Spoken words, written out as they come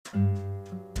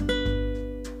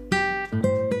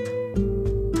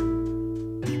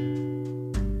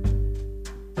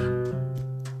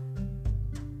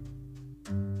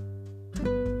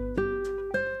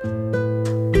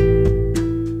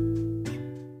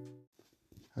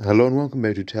Hello and welcome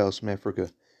back to Tales from Africa.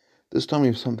 This time we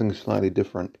have something slightly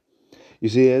different. You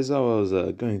see, as I was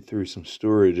going through some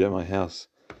storage at my house,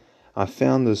 I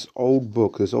found this old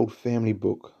book, this old family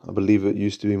book. I believe it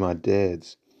used to be my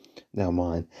dad's, now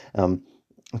mine.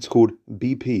 It's called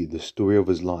BP, The Story of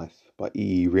His Life by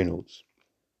E. E. Reynolds.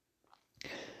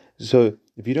 So,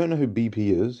 if you don't know who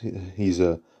BP is, he's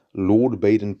Lord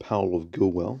Baden-Powell of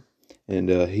Gilwell, and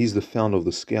he's the founder of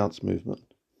the Scouts movement.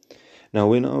 Now,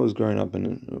 when I was growing up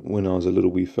and when I was a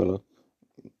little wee fella,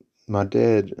 I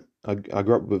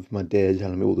grew up with my dad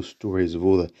telling me all the stories of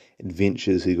all the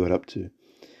adventures he got up to.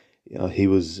 He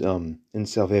was in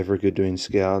South Africa doing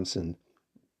scouts and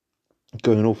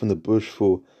going off in the bush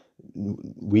for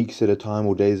weeks at a time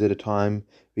or days at a time,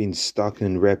 being stuck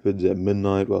in rapids at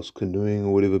midnight whilst canoeing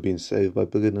or whatever, being saved by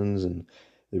biggins and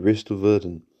the rest of it,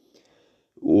 and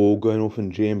or going off in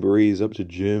jamborees up to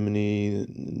Germany,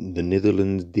 the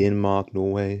Netherlands, Denmark,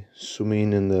 Norway,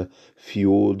 swimming in the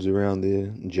fjords around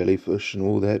there, jellyfish and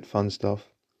all that fun stuff.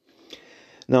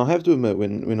 Now, I have to admit,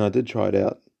 when I did try it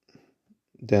out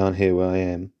down here where I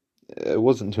am, it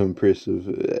wasn't too impressive.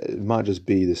 It might just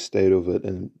be the state of it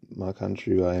in my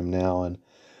country where I am now, and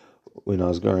when I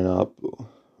was growing up,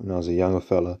 when I was a younger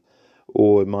fella,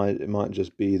 or it might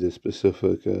just be the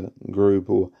specific group,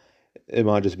 or it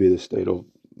might just be the state of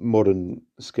modern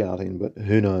scouting, but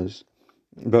who knows.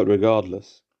 But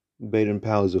regardless,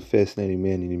 Baden-Powell is a fascinating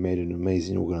man and he made an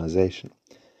amazing organisation.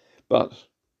 But,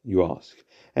 you ask,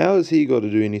 how has he got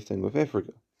to do anything with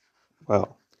Africa?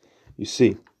 Well, you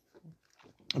see,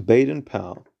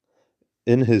 Baden-Powell,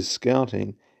 in his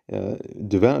scouting,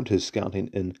 developed his scouting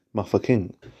in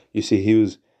Mafeking. You see, he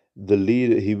was the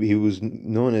leader, he was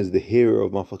known as the hero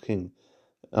of Mafeking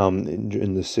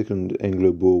in the Second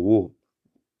Anglo-Boer War.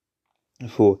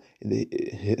 For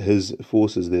his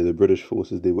forces there, the British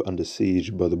forces, they were under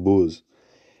siege by the Boers,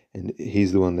 and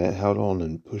he's the one that held on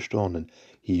and pushed on, and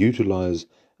he utilized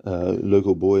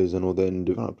local boys and all that, and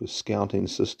developed a scouting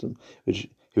system,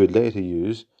 which he would later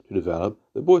use to develop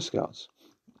the Boy Scouts.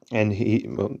 And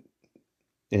and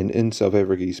in South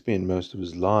Africa, he spent most of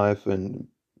his life and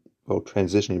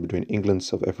transitioning between England,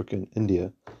 South Africa, and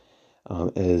India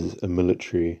as a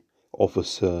military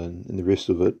officer and the rest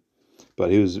of it.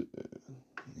 But he's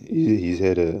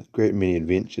had a great many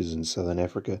adventures in Southern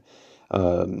Africa,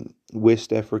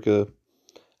 West Africa,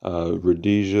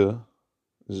 Rhodesia,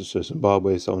 so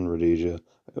Zimbabwe, Southern Rhodesia,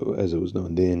 as it was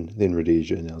known then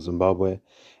Rhodesia, now Zimbabwe,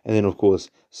 and then of course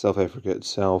South Africa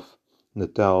itself,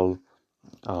 Natal,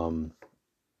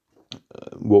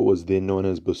 what was then known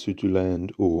as Basotho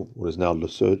land, or what is now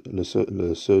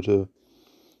Lesotho,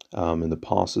 and the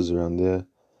passes around there,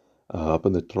 up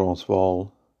in the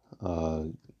Transvaal,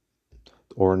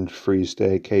 Orange Free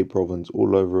State, Cape Province,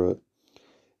 all over it.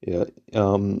 Yeah.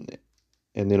 And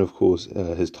then of course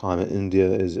his time in India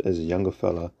as a younger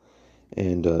fella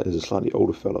and as a slightly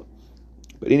older fella.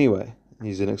 But anyway,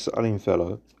 he's an exciting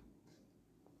fellow.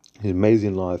 His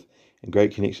amazing life and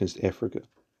great connections to Africa.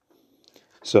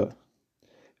 So,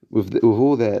 with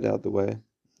all that out the way,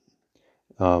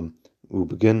 we'll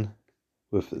begin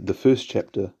with the first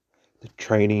chapter, The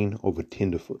Training of a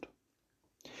Tenderfoot.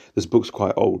 This book's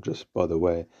quite old, just by the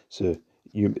way, so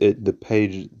the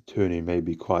page turning may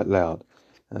be quite loud.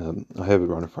 I have it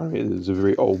right in front of me. It's a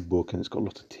very old book and it's got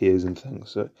lots of tears and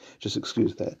things, so just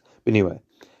excuse that. But anyway,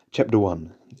 Chapter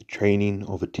 1, The Training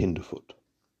of a Tenderfoot.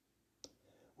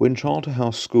 When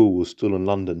Charterhouse School was still in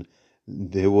London,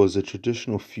 there was a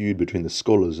traditional feud between the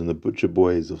scholars and the butcher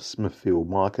boys of Smithfield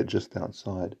Market just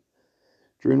outside.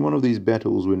 During one of these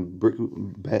battles, when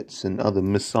brickbats and other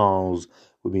missiles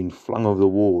were being flung over the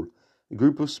wall, a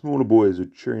group of smaller boys were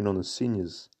cheering on the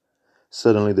seniors.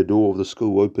 Suddenly the door of the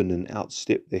school opened and out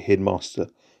stepped the headmaster,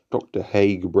 Dr.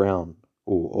 Haig Brown,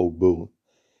 or Old Bill.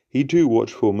 He too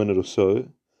watched for a minute or so,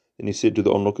 then he said to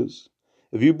the onlookers,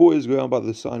 "If you boys go out by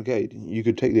the side gate, you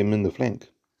could take them in the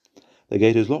flank." "The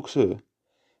gate is locked, sir."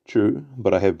 "True,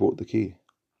 but I have brought the key."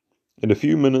 In a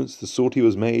few minutes the sortie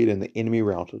was made and the enemy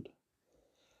routed.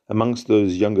 Amongst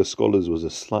those younger scholars was a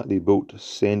slightly built,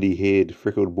 sandy-haired,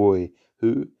 freckled boy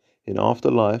who, in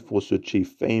after life, was to achieve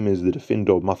fame as the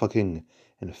defender of Mafeking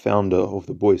and founder of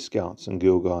the Boy Scouts and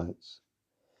Girl Guides.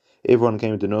 Everyone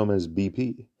came to know him as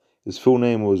BP. His full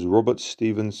name was Robert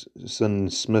Stevenson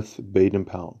Smith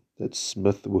Baden-Powell. That's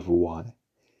Smith with a Y.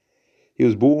 He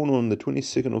was born on the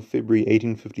 22nd of February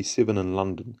 1857 in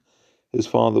London. His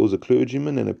father was a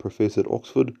clergyman and a professor at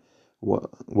Oxford,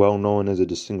 well known as a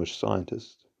distinguished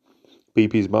scientist.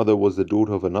 BP's mother was the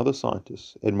daughter of another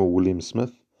scientist, Admiral William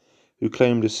Smith, who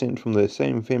claimed descent from the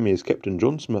same family as Captain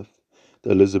John Smith,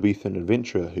 the Elizabethan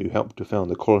adventurer who helped to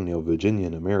found the colony of Virginia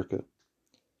in America.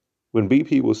 When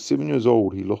BP was 7 years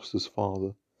old, he lost his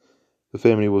father. The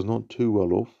family was not too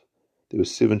well off. There were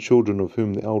 7 children, of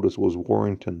whom the eldest was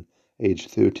Warrington,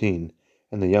 aged 13,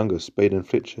 and the youngest, Baden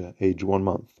Fletcher, aged 1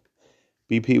 month.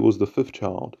 BP was the 5th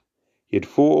child. He had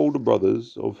 4 older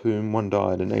brothers, of whom one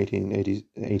died in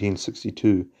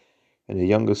 1862, and a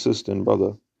younger sister and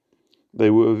brother. They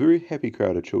were a very happy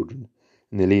crowd of children,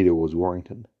 and their leader was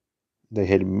Warrington.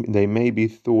 They may be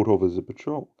thought of as a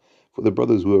patrol, for the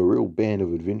brothers were a real band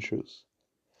of adventurers.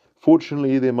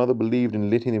 Fortunately, their mother believed in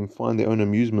letting them find their own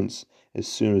amusements as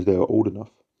soon as they were old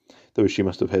enough, though she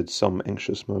must have had some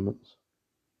anxious moments.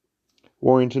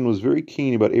 Warrington was very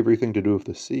keen about everything to do with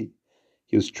the sea.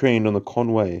 He was trained on the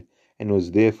Conway, and it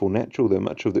was therefore natural that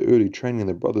much of the early training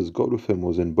the brothers got with him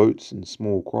was in boats and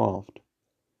small craft.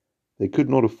 They could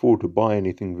not afford to buy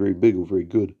anything very big or very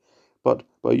good, but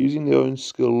by using their own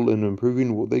skill and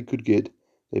improving what they could get,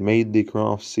 they made their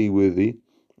craft seaworthy,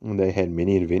 and they had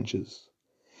many adventures.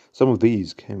 Some of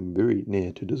these came very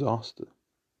near to disaster.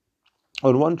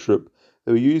 On one trip,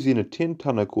 they were using a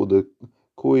 10-tonner called the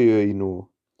Koiaino.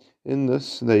 In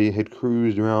this, they had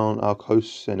cruised around our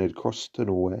coasts and had crossed to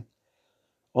Norway.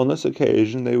 On this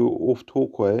occasion, they were off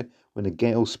Torquay when a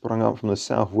gale sprung up from the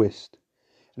southwest.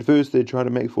 At first, they tried to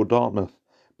make for Dartmouth,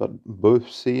 but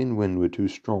both sea and wind were too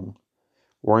strong.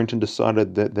 Warrington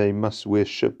decided that they must wear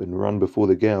ship and run before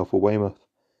the gale for Weymouth.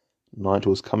 Night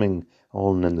was coming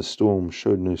on, and the storm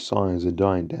showed no signs of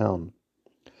dying down.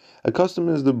 Accustomed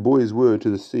as the boys were to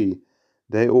the sea,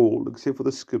 they all, except for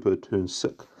the skipper, turned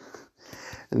sick.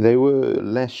 They were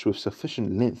lashed with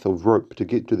sufficient length of rope to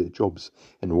get to their jobs,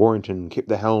 and Warrington kept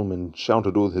the helm and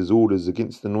shouted all his orders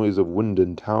against the noise of wind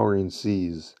and towering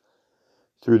seas.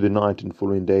 Through the night and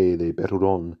following day they battled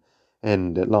on,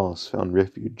 and at last found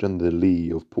refuge under the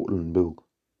lee of Portland Bill.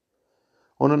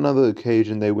 On another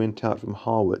occasion they went out from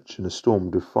Harwich in a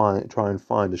storm to try and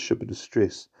find a ship of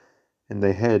distress, and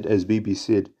they had, as BP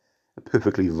said, a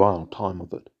perfectly vile time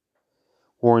of it.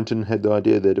 Warrington had the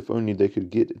idea that if only they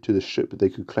could get to the ship they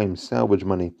could claim salvage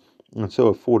money and so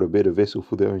afford a better vessel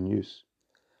for their own use.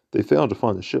 They failed to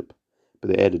find the ship, but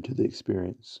they added to the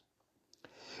experience.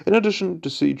 In addition to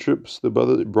sea trips, the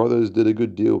brothers did a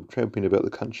good deal of tramping about the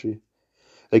country.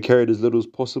 They carried as little as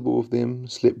possible with them,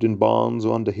 slept in barns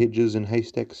or under hedges and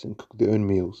haystacks, and cooked their own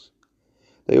meals.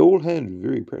 They all had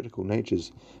very practical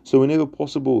natures, so whenever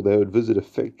possible they would visit a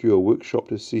factory or workshop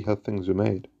to see how things were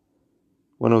made.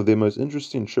 One of their most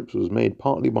interesting trips was made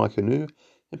partly by canoe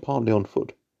and partly on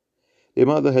foot. Their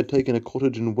mother had taken a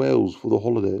cottage in Wales for the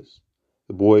holidays.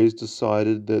 The boys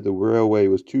decided that the railway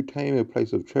was too tame a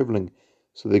place of travelling,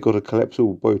 so they got a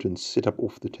collapsible boat and set up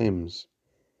off the Thames.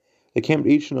 They camped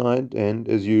each night and,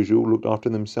 as usual, looked after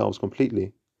themselves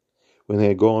completely. When they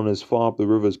had gone as far up the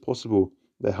river as possible,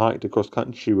 they hiked across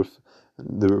country with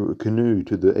the canoe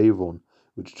to the Avon,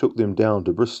 which took them down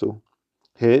to Bristol.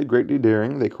 Here, greatly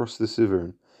daring, they crossed the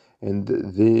Severn, and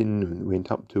then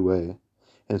went up to Way,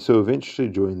 and so eventually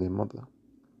joined their mother.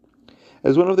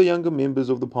 As one of the younger members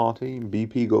of the party,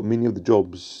 BP got many of the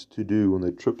jobs to do on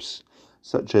their trips,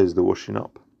 such as the washing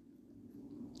up.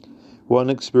 One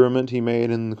experiment he made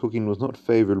in the cooking was not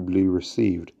favourably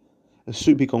received. A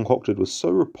soup he concocted was so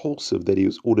repulsive that he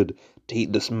was ordered to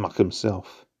eat this muck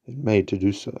himself, and made to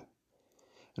do so.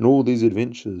 In all these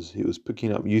adventures, he was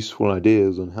picking up useful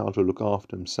ideas on how to look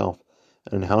after himself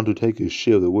and how to take his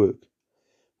share of the work,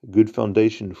 a good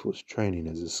foundation for his training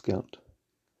as a scout.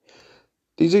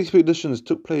 These expeditions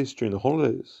took place during the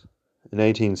holidays. In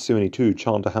 1872,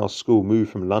 Charterhouse School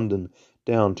moved from London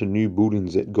down to new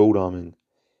buildings at Godalming,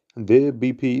 and there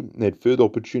BP had further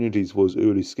opportunities for his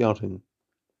early scouting.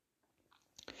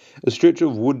 A stretch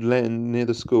of woodland near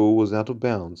the school was out of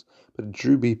bounds, but it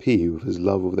drew BP with his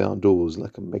love of the outdoors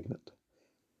like a magnet.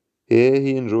 Here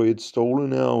he enjoyed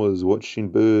stolen hours watching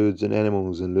birds and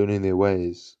animals and learning their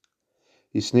ways.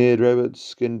 He snared rabbits,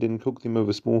 skinned and cooked them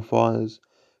over small fires,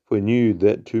 for he knew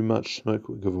that too much smoke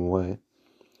would give him away.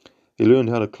 He learned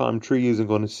how to climb trees and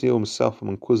conceal himself from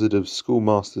inquisitive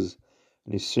schoolmasters,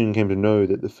 and he soon came to know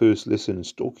that the first lesson in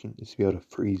stalking is to be able to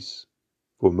freeze,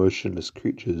 for motionless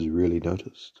creatures rarely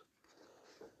noticed.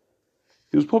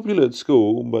 He was popular at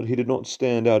school, but he did not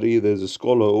stand out either as a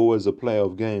scholar or as a player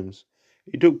of games.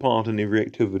 He took part in every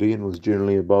activity and was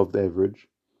generally above the average.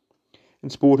 In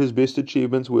sport his best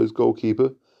achievements were as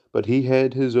goalkeeper, but he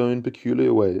had his own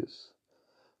peculiar ways.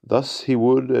 Thus he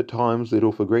would at times let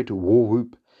off a great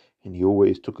war-whoop, and he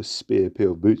always took a spare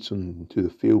pair of boots into the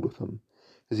field with him,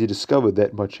 as he discovered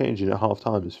that by changing at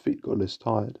half-time his feet got less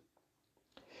tired.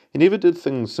 He never did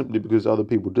things simply because other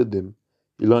people did them.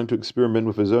 He liked to experiment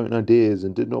with his own ideas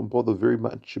and did not bother very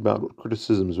much about what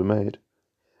criticisms were made.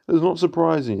 It is not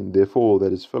surprising, therefore,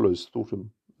 that his fellows thought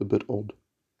him a bit odd.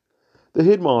 The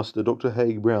headmaster, Dr.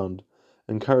 Haig Brown,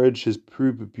 encouraged his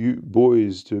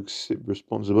boys to accept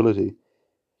responsibility.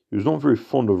 He was not very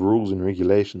fond of rules and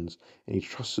regulations, and he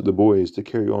trusted the boys to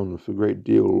carry on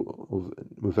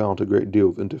without a great deal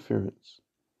of interference.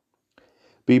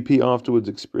 BP afterwards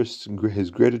expressed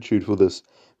his gratitude for this,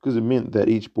 because it meant that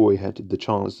each boy had the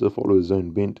chance to follow his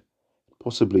own bent.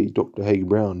 Possibly Dr. Haig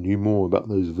Brown knew more about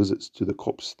those visits to the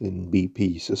cops than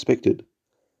BP suspected.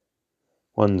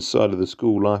 One side of the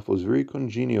school life was very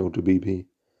congenial to BP.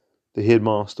 The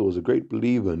headmaster was a great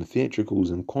believer in theatricals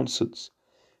and concerts,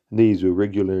 and these were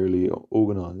regularly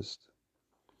organised.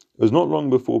 It was not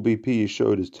long before BP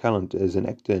showed his talent as an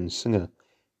actor and singer.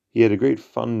 He had a great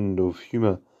fund of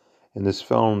humour, and this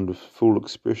found full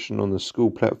expression on the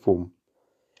school platform.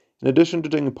 In addition to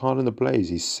taking part in the plays,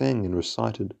 he sang and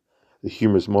recited. The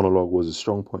humorous monologue was a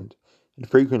strong point, and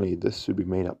frequently this would be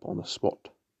made up on the spot.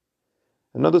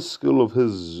 Another skill of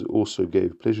his also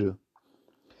gave pleasure.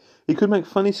 He could make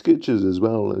funny sketches as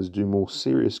well as do more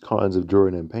serious kinds of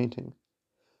drawing and painting.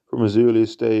 From his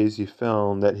earliest days he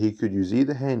found that he could use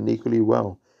either hand equally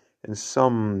well, and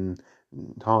sometimes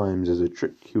as a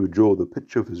trick he would draw the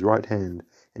picture of his right hand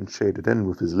and shade it in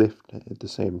with his left at the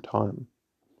same time.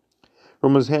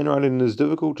 From his handwriting it is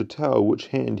difficult to tell which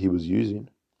hand he was using.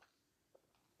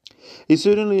 He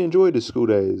certainly enjoyed his school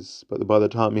days, but by the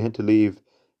time he had to leave,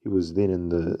 he was then in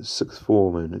the sixth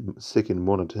form and second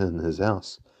monitor in his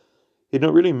house. He had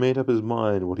not really made up his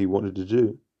mind what he wanted to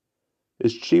do.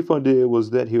 His chief idea was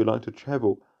that he would like to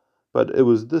travel, but it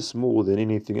was this more than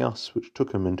anything else which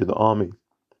took him into the army.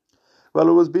 While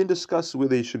it was being discussed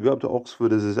whether he should go up to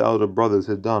Oxford as his elder brothers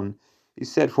had done, he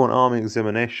sat for an army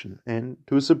examination, and,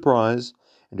 to his surprise,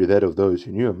 and to that of those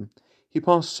who knew him, he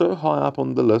passed so high up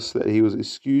on the list that he was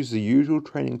excused the usual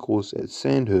training course at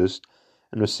Sandhurst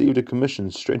and received a commission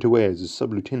straight away as a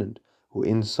sub-lieutenant or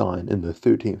ensign in the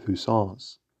 13th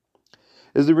Hussars.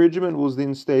 As the regiment was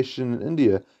then stationed in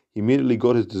India, he immediately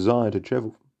got his desire to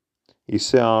travel. He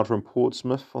sailed from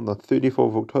Portsmouth on the 30th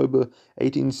of October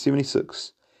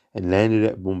 1876 and landed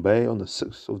at Bombay on the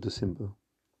 6th of December.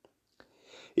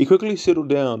 He quickly settled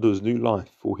down to his new life,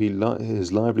 for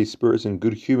his lively spirits and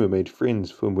good humour made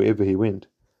friends from wherever he went.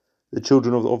 The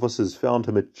children of the officers found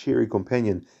him a cheery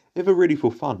companion, ever ready for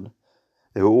fun.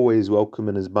 They were always welcome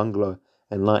in his bungalow,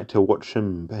 and liked to watch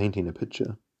him painting a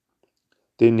picture.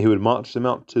 Then he would march them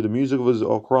out to the music of his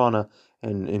ochrana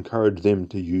and encourage them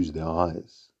to use their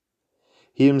eyes.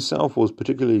 He himself was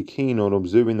particularly keen on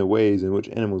observing the ways in which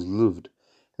animals lived,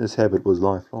 and this habit was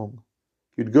lifelong.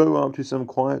 He would go up to some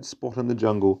quiet spot in the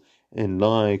jungle and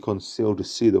lie concealed to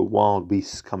see the wild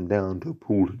beasts come down to a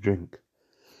pool to drink.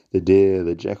 The deer,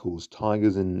 the jackals,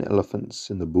 tigers and elephants,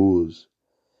 and the boars.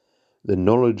 The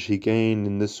knowledge he gained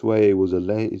in this way was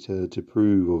later to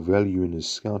prove of value in his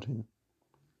scouting.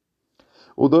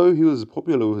 Although he was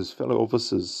popular with his fellow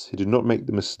officers, he did not make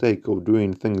the mistake of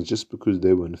doing things just because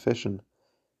they were in fashion.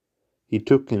 He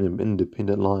took an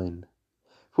independent line.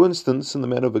 For instance, in the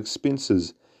matter of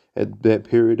expenses, at that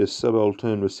period a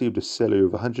subaltern received a salary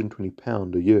of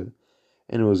 £120 a year,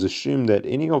 and it was assumed that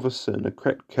any officer in a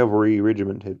crack cavalry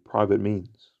regiment had private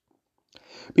means.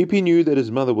 BP knew that his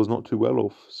mother was not too well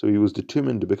off, so he was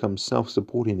determined to become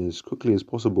self-supporting as quickly as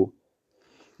possible.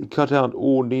 He cut out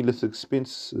all needless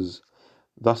expenses.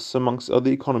 Thus, amongst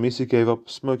other economies, he gave up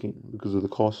smoking because of the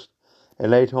cost, and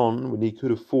later on, when he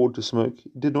could afford to smoke,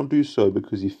 he did not do so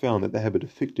because he found that the habit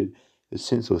affected his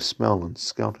sense of smell and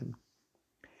scouting.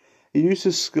 He used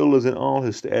his skill as an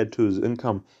artist to add to his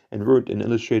income and wrote and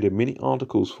illustrated many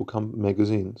articles for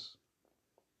magazines.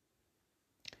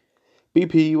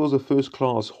 BP was a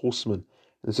first-class horseman,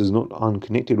 and this is not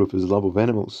unconnected with his love of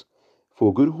animals,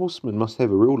 for a good horseman must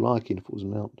have a real liking for his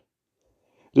mount.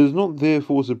 It is not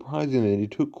therefore surprising that he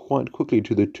took quite quickly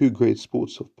to the two great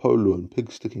sports of polo and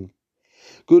pig-sticking.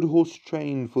 Good horse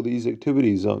trained for these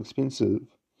activities are expensive,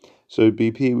 so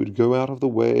BP would go out of the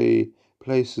way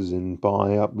places and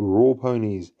buy up raw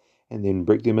ponies and then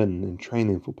break them in and train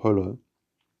them for polo.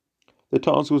 The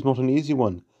task was not an easy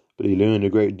one, but he learned a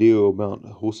great deal about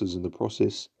horses in the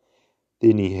process.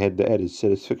 Then he had the added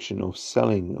satisfaction of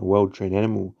selling a well-trained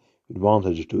animal with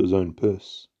advantage to his own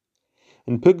purse.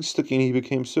 In pig-sticking he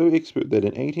became so expert that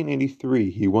in 1883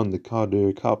 he won the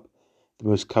Calder Cup, the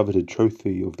most coveted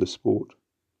trophy of the sport.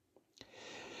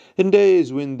 In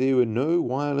days when there were no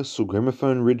wireless or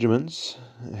gramophone regiments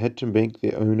had to make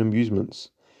their own amusements,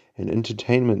 and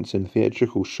entertainments and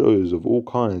theatrical shows of all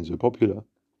kinds were popular.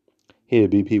 Here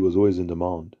BP was always in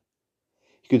demand.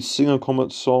 He could sing a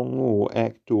comic song or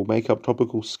act or make up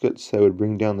topical skits that would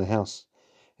bring down the house,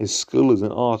 His skill as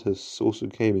an artist also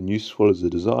came in useful as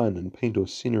a designer and painter of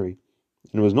scenery,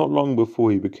 and it was not long before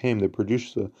he became the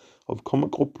producer of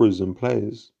comic operas and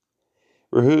plays.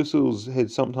 Rehearsals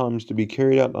had sometimes to be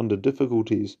carried out under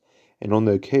difficulties, and on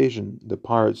the occasion the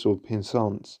Pirates of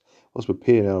Penzance was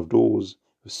prepared out of doors,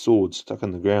 with swords stuck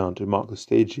in the ground to mark the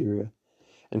stage area.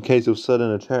 In case of sudden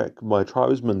attack by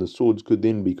tribesmen, the swords could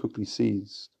then be quickly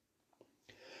seized.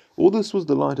 All this was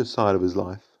the lighter side of his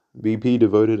life. BP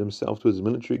devoted himself to his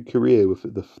military career with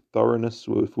the thoroughness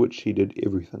with which he did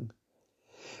everything.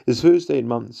 His first 8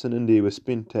 months in India were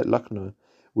spent at Lucknow,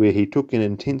 where he took an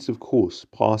intensive course,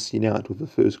 passing out with the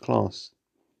first class,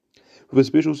 with a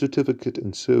special certificate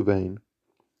in surveying.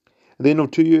 At the end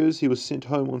of 2 years, he was sent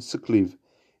home on sick leave,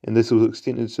 and this was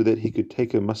extended so that he could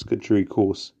take a musketry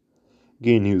course.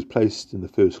 Again, he was placed in the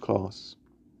first class.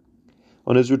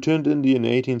 On his return to India in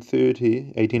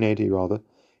 1880,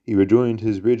 he rejoined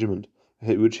his regiment,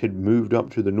 which had moved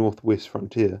up to the northwest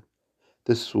frontier.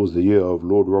 This was the year of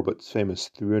Lord Roberts'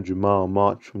 famous 300-mile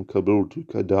march from Kabul to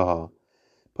Kandahar,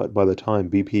 but by the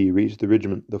time BP reached the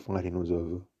regiment, the fighting was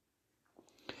over.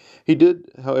 He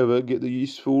did, however, get the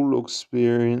useful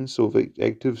experience of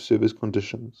active service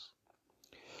conditions.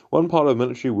 One part of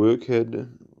military work had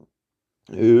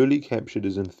early captured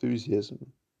his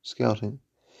enthusiasm, scouting,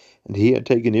 and he had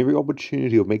taken every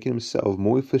opportunity of making himself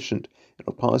more efficient and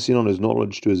of passing on his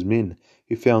knowledge to his men,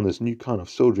 who found this new kind of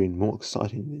soldiering more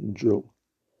exciting than drill.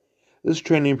 This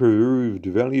training proved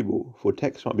valuable, for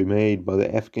attacks might be made by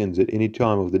the Afghans at any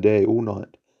time of the day or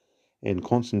night, and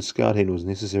constant scouting was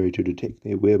necessary to detect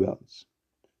their whereabouts.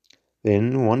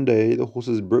 Then, one day, the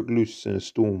horses broke loose in a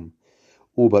storm.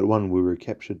 All but one were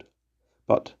recaptured,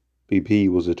 but BP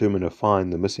was determined to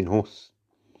find the missing horse.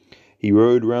 He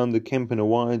rode round the camp in a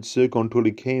wide circle until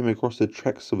he came across the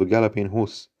tracks of a galloping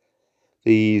horse.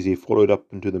 These he followed up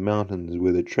into the mountains,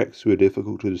 where the tracks were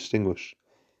difficult to distinguish,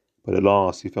 but at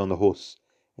last he found the horse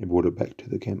and brought it back to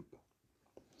the camp.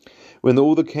 When the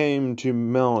order came to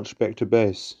march back to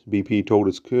base, BP told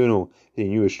his colonel that he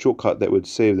knew a shortcut that would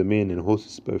save the men and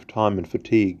horses both time and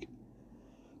fatigue.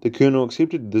 The colonel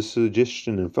accepted this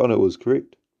suggestion and felt it was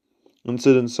correct.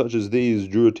 Incidents such as these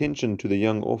drew attention to the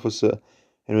young officer,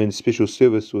 and when special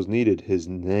service was needed, his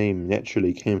name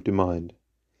naturally came to mind.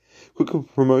 Quick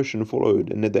promotion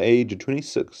followed, and at the age of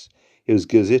 26, he was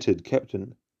gazetted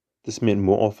captain. This meant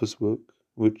more office work,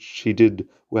 which he did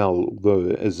well, though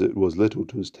as it was little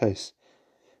to his taste,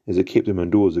 as it kept him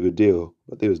indoors a good deal,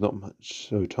 but there was not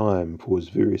much time for his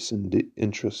various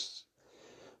interests.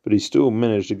 But he still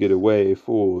managed to get away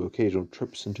for occasional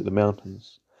trips into the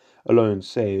mountains, alone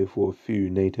save for a few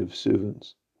native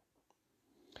servants.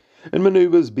 In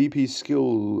manoeuvres, BP's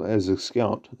skill as a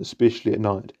scout, especially at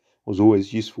night, was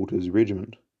always useful to his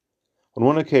regiment. On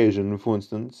one occasion, for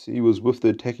instance, he was with the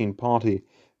attacking party.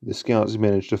 The scouts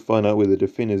managed to find out where the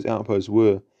defenders' outposts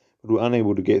were, but were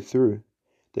unable to get through.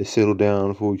 They settled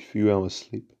down for a few hours'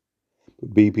 sleep.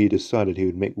 But BP decided he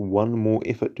would make one more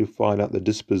effort to find out the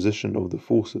disposition of the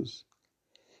forces.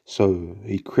 So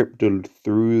he crept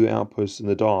through the outposts in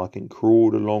the dark and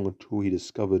crawled along until he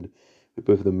discovered where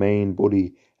both the main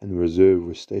body and the reserve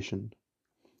were stationed.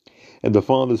 At the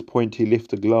farthest point he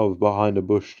left a glove behind a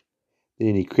bush.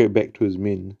 Then he crept back to his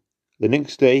men. The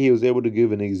next day he was able to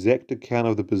give an exact account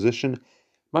of the position,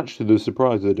 much to the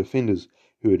surprise of the defenders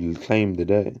who had claimed the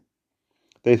day.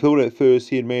 They thought at first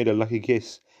he had made a lucky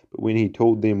guess, but when he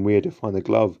told them where to find the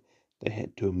glove, they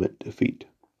had to admit defeat.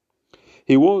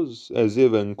 He was, as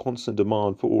ever, in constant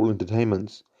demand for all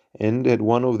entertainments, and at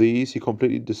one of these he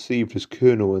completely deceived his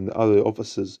colonel and the other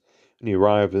officers when he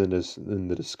arrived in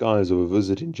the disguise of a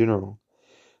visiting general.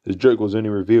 His joke was only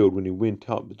revealed when he went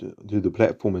up to the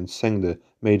platform and sang the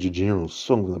Major General's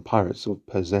song of the Pirates of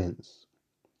Penzance.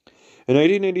 In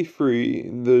 1883,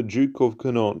 the Duke of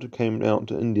Connaught came out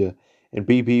to India, and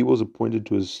BP was appointed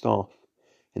to his staff,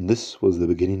 and this was the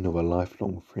beginning of a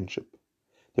lifelong friendship.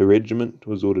 The regiment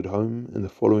was ordered home in the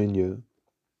following year.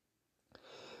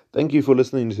 Thank you for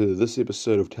listening to this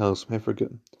episode of Tales from Africa.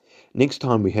 Next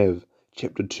time we have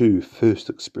Chapter 2, First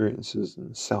Experiences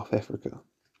in South Africa.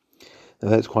 Now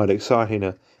that's quite exciting,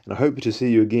 and I hope to see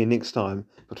you again next time.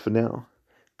 But for now,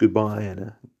 goodbye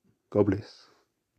and God bless.